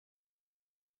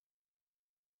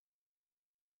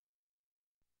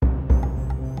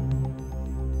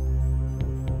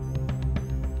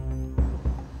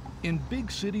In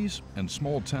big cities and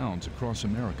small towns across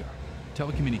America,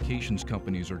 telecommunications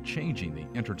companies are changing the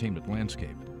entertainment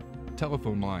landscape.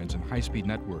 Telephone lines and high-speed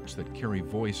networks that carry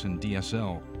voice and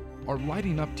DSL are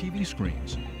lighting up TV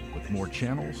screens with more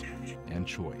channels and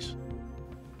choice.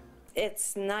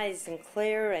 It's nice and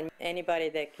clear, and anybody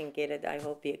that can get it, I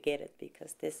hope you get it,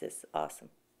 because this is awesome.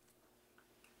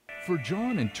 For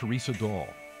John and Teresa Dahl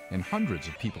and hundreds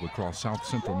of people across South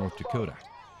Central North Dakota,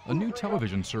 a new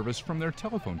television service from their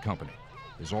telephone company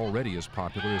is already as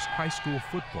popular as high school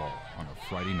football on a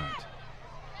Friday night.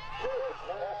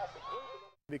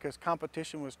 Because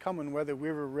competition was coming whether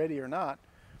we were ready or not,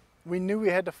 we knew we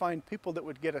had to find people that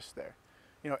would get us there.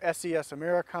 You know, SES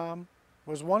Americom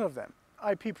was one of them.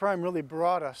 IP Prime really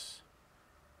brought us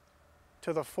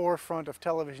to the forefront of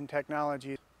television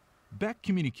technology. Beck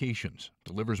Communications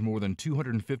delivers more than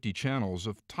 250 channels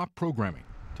of top programming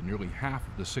to nearly half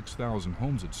of the 6,000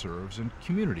 homes it serves in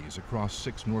communities across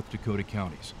 6 North Dakota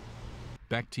counties.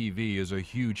 Beck TV is a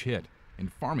huge hit in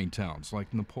farming towns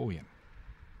like Napoleon.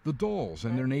 The Dahls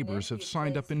and their neighbors have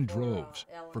signed up in droves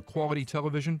for quality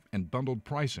television and bundled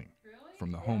pricing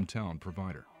from the hometown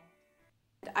provider.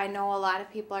 I know a lot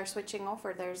of people are switching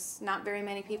over. There's not very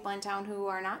many people in town who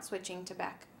are not switching to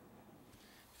Beck.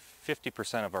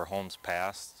 50% of our homes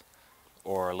passed,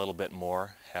 or a little bit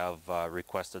more, have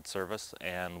requested service,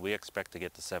 and we expect to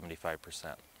get to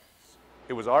 75%.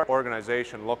 It was our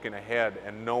organization looking ahead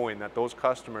and knowing that those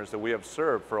customers that we have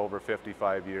served for over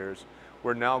 55 years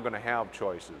were now going to have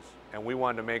choices. And we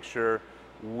wanted to make sure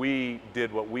we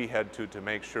did what we had to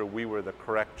make sure we were the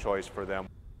correct choice for them.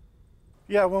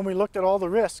 Yeah, when we looked at all the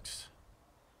risks,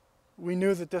 we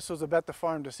knew that this was a bet the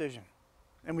farm decision,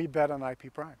 and we bet on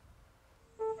IP Prime.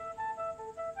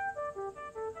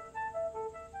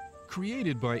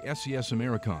 Created by SES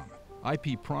Americom,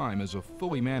 IP Prime is a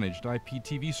fully managed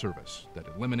IPTV service that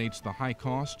eliminates the high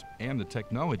cost and the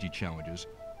technology challenges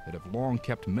that have long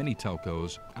kept many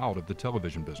telcos out of the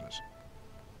television business.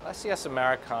 SES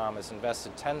Americom has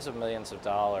invested tens of millions of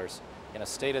dollars in a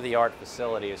state-of-the-art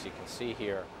facility, as you can see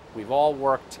here. We've all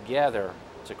worked together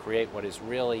to create what is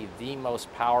really the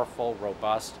most powerful,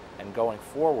 robust, and going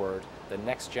forward, the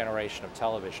next generation of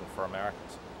television for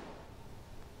Americans.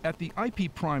 At the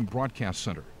IP Prime Broadcast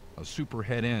Center, a super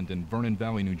head end in Vernon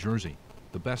Valley, New Jersey,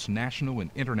 the best national and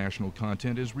international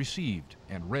content is received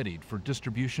and readied for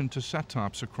distribution to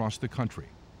set-tops across the country.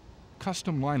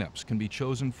 Custom lineups can be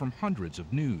chosen from hundreds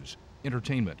of news,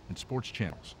 entertainment, and sports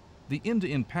channels. The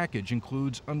end-to-end package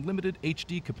includes unlimited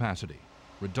HD capacity,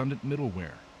 redundant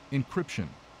middleware, encryption,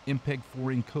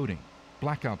 MPEG-4 encoding,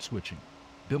 blackout switching,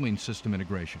 billing system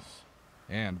integration,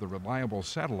 and the reliable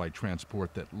satellite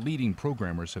transport that leading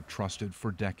programmers have trusted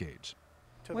for decades.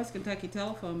 West Kentucky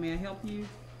Telephone, may I help you?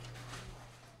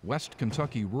 West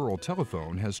Kentucky Rural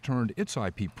Telephone has turned its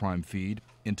IP Prime feed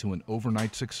into an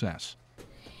overnight success.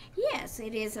 Yes,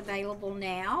 it is available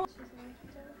now.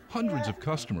 Hundreds of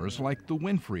customers like the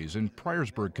Winfreys in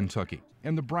Priorsburg, Kentucky,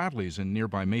 and the Bradleys in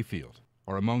nearby Mayfield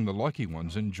are among the lucky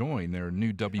ones enjoying their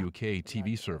new WK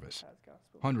TV service.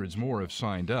 Hundreds more have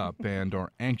signed up and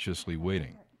are anxiously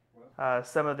waiting.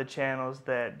 Some of the channels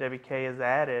that WK has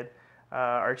added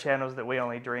are channels that we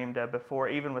only dreamed of before,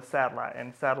 even with satellite,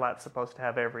 and satellite's supposed to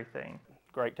have everything.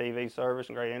 Great TV service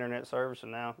and great internet service,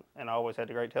 and I always had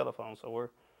the great telephone, so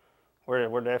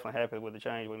we're definitely happy with the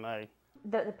change we made.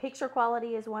 The picture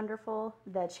quality is wonderful.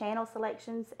 The channel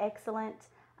selection's excellent.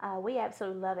 We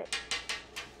absolutely love it.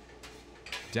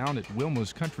 Down at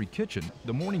Wilma's Country Kitchen,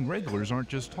 the morning regulars aren't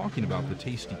just talking about the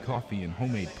tasty coffee and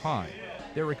homemade pie.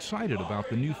 They're excited about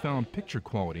the newfound picture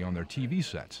quality on their TV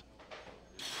sets.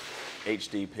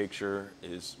 HD picture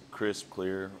is crisp,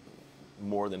 clear,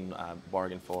 more than I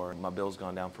bargained for. My bill's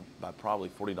gone down by probably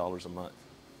 $40 a month.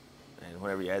 And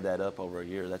whenever you add that up over a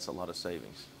year, that's a lot of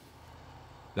savings.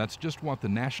 That's just what the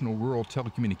National Rural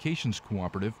Telecommunications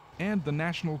Cooperative and the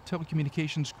National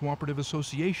Telecommunications Cooperative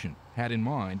Association had in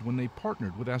mind when they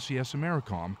partnered with SES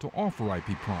Americom to offer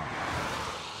IP Prime.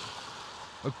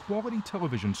 A quality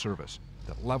television service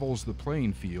that levels the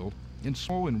playing field in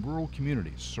small and rural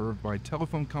communities served by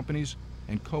telephone companies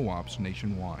and co-ops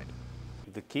nationwide.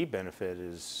 The key benefit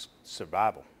is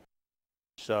survival.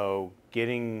 So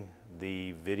getting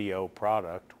the video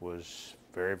product was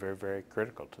very, very, very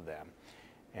critical to them.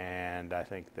 And I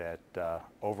think that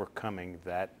overcoming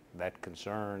that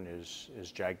concern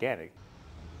is gigantic.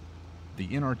 The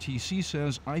NRTC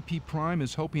says IP Prime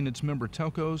is helping its member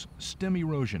telcos stem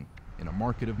erosion in a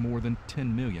market of more than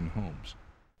 10 million homes.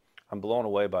 I'm blown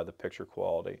away by the picture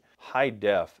quality. High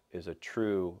def is a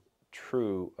true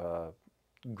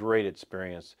great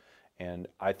experience, and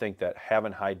I think that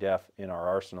having high def in our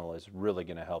arsenal is really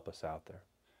going to help us out there.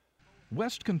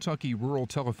 West Kentucky Rural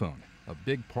Telephone, a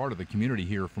big part of the community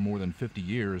here for more than 50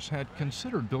 years, had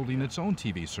considered building its own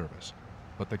TV service.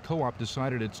 But the co-op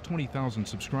decided its 20,000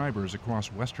 subscribers across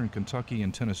western Kentucky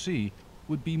and Tennessee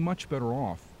would be much better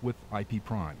off with IP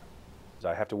Prime.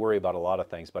 I have to worry about a lot of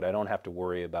things, but I don't have to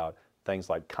worry about things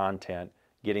like content,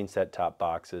 getting set-top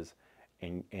boxes,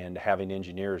 and having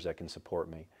engineers that can support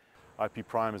me. IP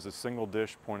Prime is a single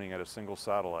dish pointing at a single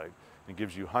satellite and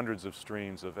gives you hundreds of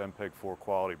streams of MPEG-4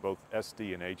 quality, both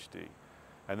SD and HD.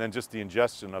 And then just the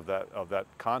ingestion of that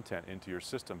content into your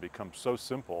system becomes so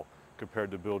simple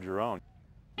compared to build your own.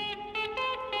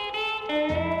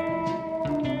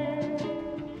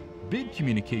 Big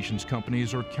communications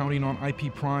companies are counting on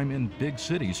IP Prime in big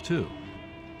cities too.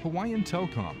 Hawaiian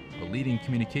Telcom, a leading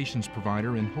communications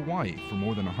provider in Hawaii for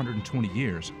more than 120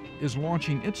 years, is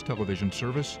launching its television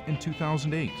service in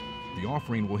 2008. The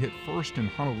offering will hit first in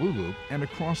Honolulu and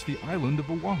across the island of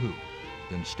Oahu,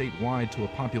 then statewide to a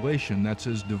population that's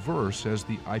as diverse as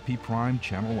the IP Prime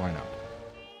channel lineup.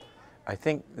 I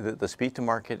think the speed to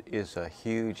market is a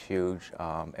huge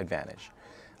advantage.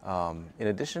 In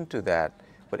addition to that,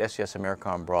 what SES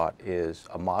Americom brought is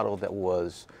a model that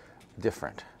was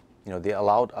different. You know, they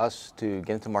allowed us to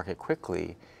get into market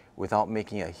quickly without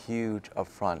making a huge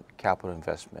upfront capital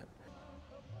investment.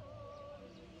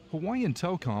 Hawaiian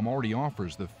Telcom already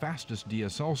offers the fastest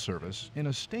DSL service in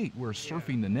a state where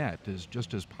surfing the net is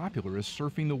just as popular as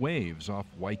surfing the waves off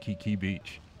Waikiki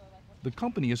Beach. The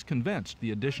company is convinced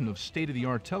the addition of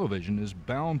state-of-the-art television is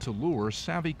bound to lure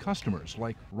savvy customers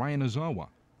like Ryan Azawa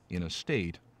in a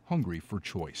state hungry for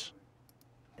choice.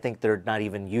 I think they're not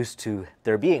even used to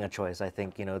there being a choice. I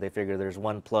think, you know, they figure there's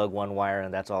one plug, one wire,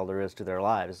 and that's all there is to their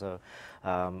lives. So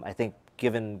I think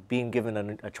being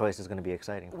given a choice is going to be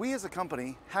exciting. We as a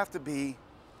company have to be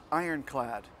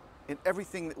ironclad in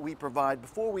everything that we provide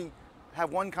before we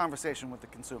have one conversation with the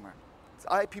consumer.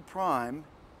 IP Prime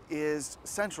is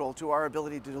central to our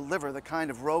ability to deliver the kind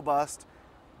of robust,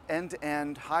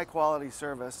 end-to-end, high-quality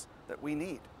service that we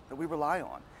need, that we rely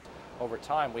on. Over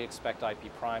time, we expect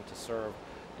IP Prime to serve,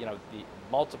 you know, the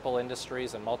multiple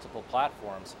industries and multiple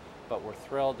platforms, but we're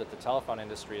thrilled that the telephone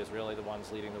industry is really the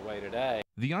ones leading the way today.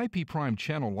 The IP Prime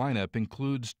channel lineup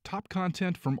includes top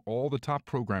content from all the top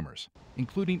programmers,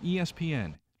 including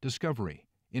ESPN, Discovery,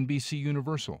 NBC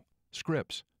Universal,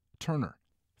 Scripps, Turner,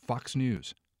 Fox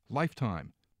News,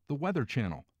 Lifetime, The Weather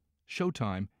Channel,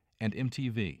 Showtime, and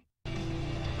MTV.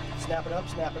 Snap it up,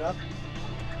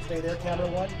 stay there, camera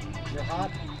one, you're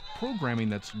hot. Programming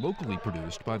that's locally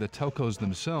produced by the telcos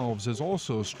themselves is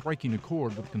also striking a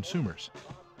chord with consumers.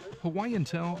 Hawaiian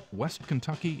Tel, West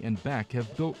Kentucky, and Beck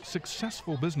have built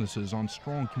successful businesses on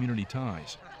strong community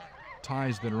ties.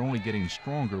 Ties that are only getting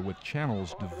stronger with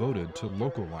channels devoted to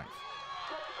local life.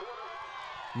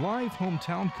 Live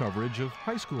hometown coverage of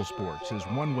high school sports is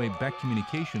one way Beck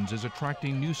Communications is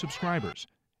attracting new subscribers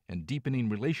and deepening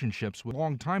relationships with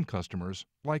longtime customers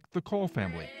like the Call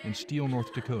family in Steele,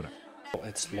 North Dakota.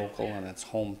 It's local and it's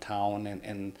hometown,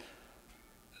 and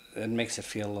it makes it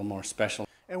feel a little more special.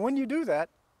 And when you do that,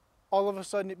 all of a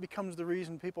sudden it becomes the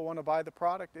reason people want to buy the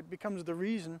product. It becomes the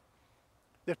reason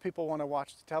that people want to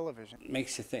watch the television. It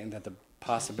makes you think that the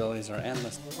possibilities are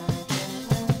endless.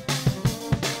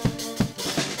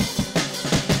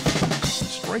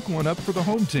 Strike one up for the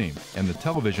home team and the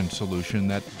television solution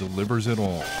that delivers it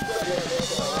all.